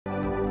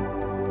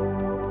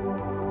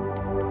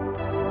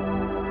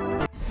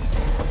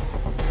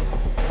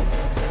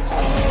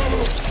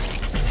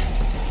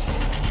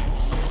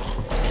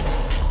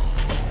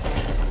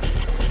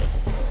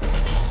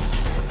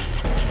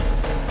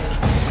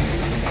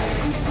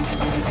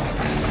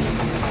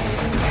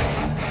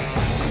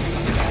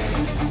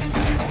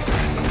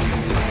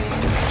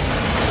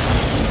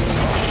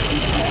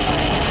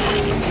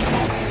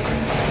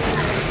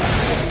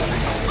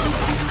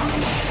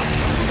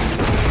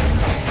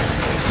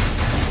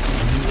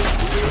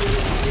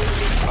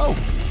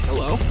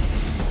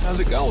How's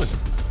it going?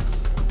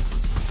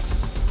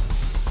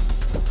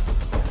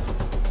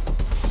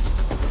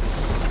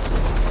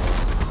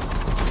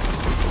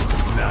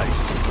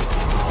 Nice.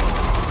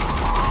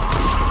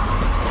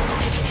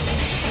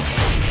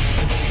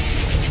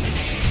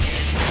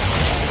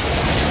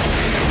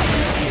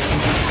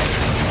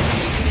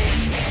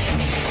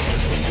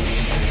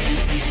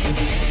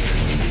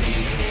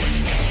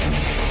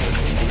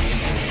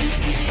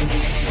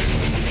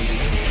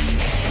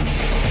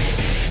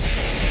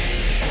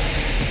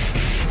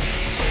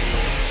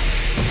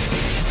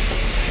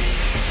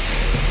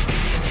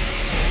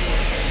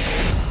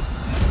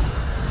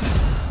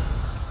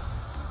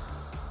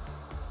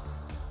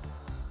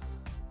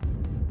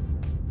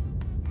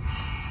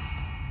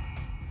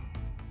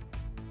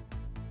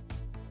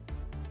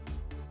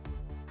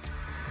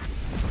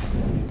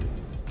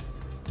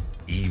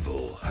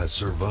 Evil has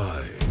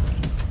survived.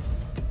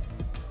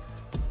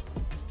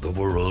 The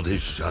world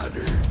is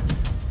shattered.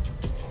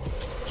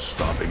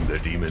 Stopping the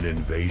demon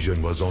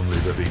invasion was only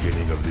the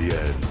beginning of the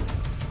end.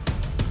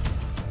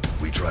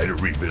 We try to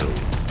rebuild,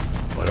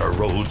 but our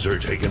roads are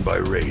taken by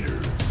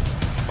raiders.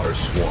 Our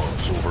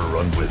swamps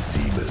overrun with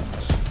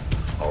demons.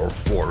 Our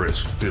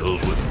forest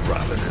filled with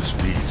ravenous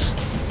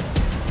beasts.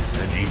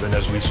 And even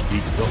as we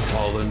speak, the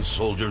fallen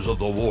soldiers of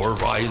the war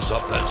rise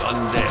up as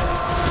undead.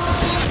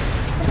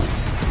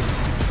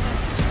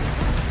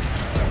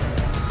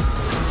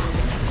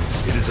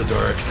 It is a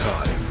dark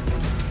time,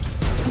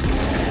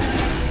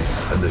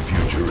 and the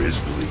future is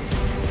bleak.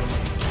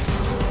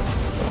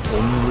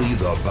 Only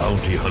the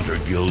bounty hunter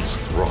guilds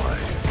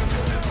thrive,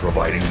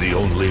 providing the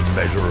only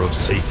measure of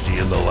safety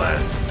in the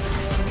land,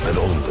 and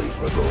only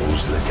for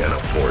those that can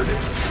afford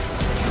it.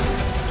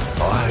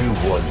 I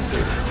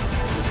wonder,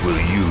 will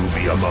you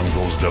be among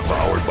those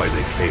devoured by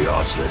the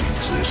chaos that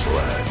eats this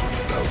land,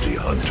 bounty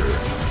hunter?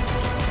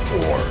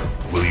 Or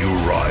will you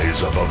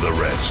rise above the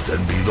rest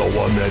and be the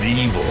one that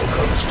evil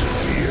comes to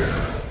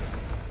fear?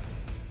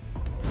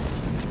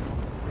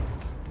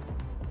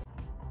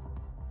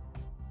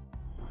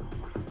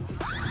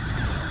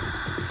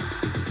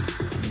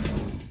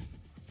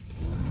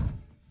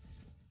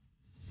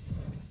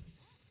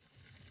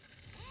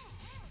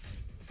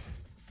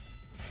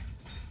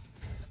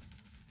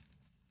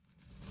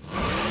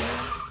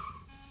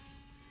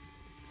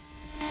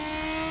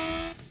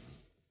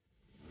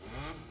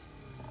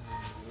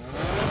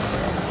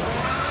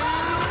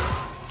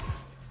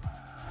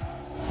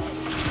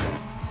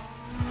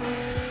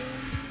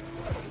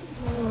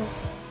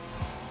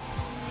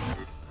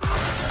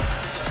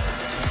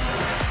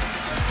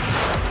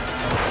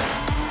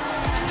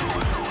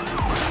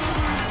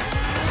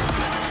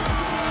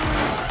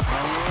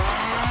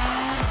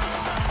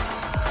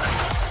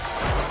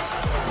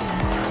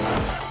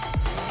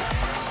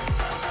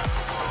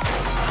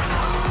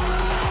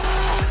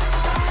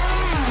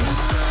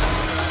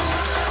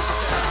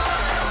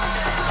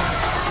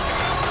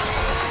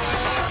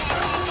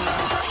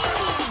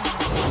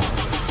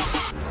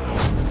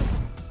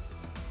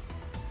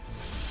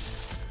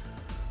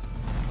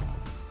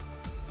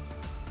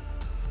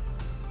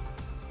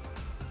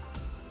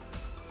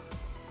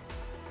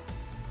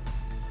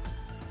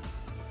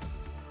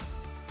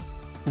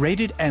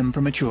 Rated M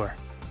for mature.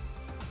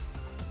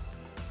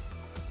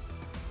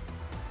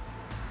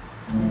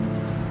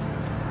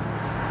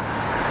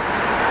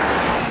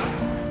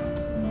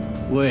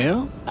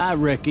 Well, I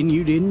reckon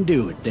you didn't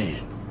do it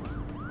then.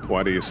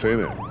 Why do you say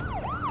that?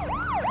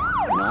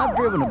 You know, I've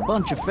driven a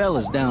bunch of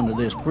fellas down to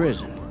this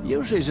prison.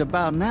 Usually it's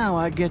about now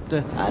I get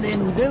the, I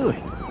didn't do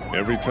it.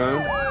 Every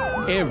time?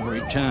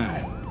 Every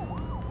time.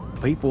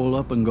 People will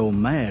up and go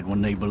mad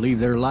when they believe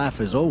their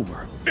life is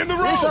over. In the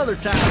road! This other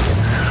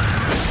time...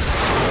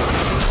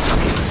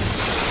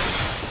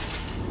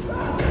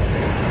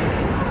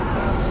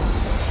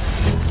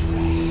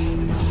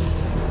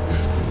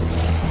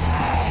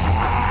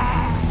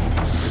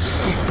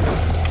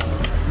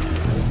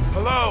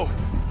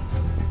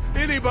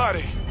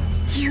 Anybody?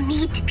 You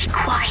need to be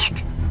quiet.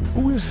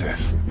 Who is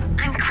this?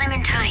 I'm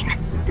Clementine.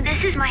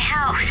 This is my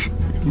house.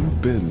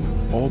 You've been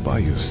all by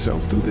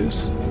yourself through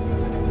this?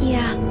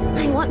 Yeah,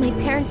 I want my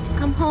parents to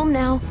come home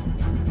now.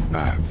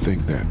 I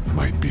think that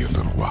might be a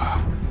little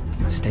while.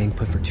 Staying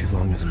put for too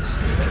long is a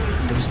mistake.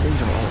 Those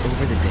things are all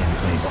over the damn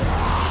place.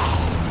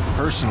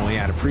 Personally,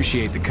 I'd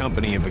appreciate the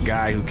company of a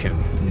guy who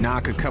can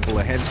knock a couple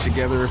of heads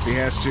together if he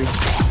has to.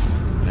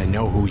 I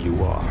know who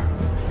you are,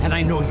 and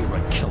I know you're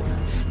a killer.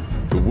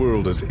 The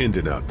world has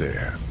ended out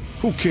there.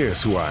 Who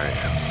cares who I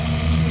am?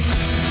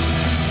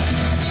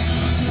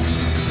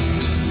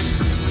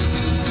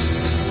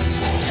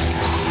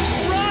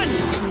 Run!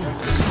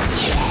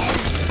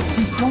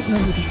 You don't know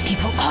who these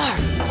people are.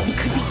 They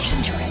could be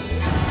dangerous.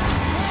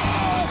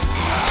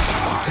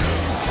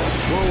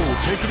 Whoa,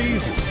 take it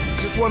easy.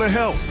 Just want to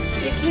help.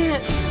 You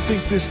can't.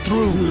 Think this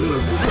through.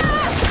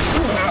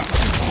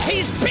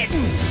 He's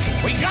bitten!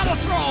 We gotta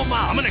throw him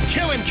out! I'm gonna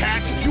kill him,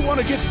 Cat! You want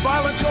to get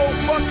violent, you old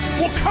fuck?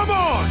 Well, come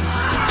on!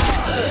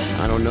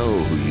 I don't know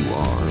who you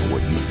are or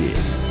what you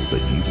did,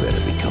 but you better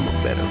become a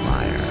better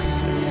liar,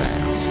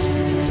 fast.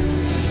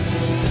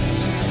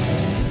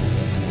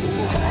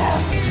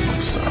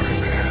 I'm sorry,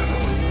 man.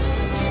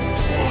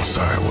 I'm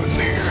sorry I wasn't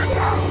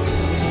here.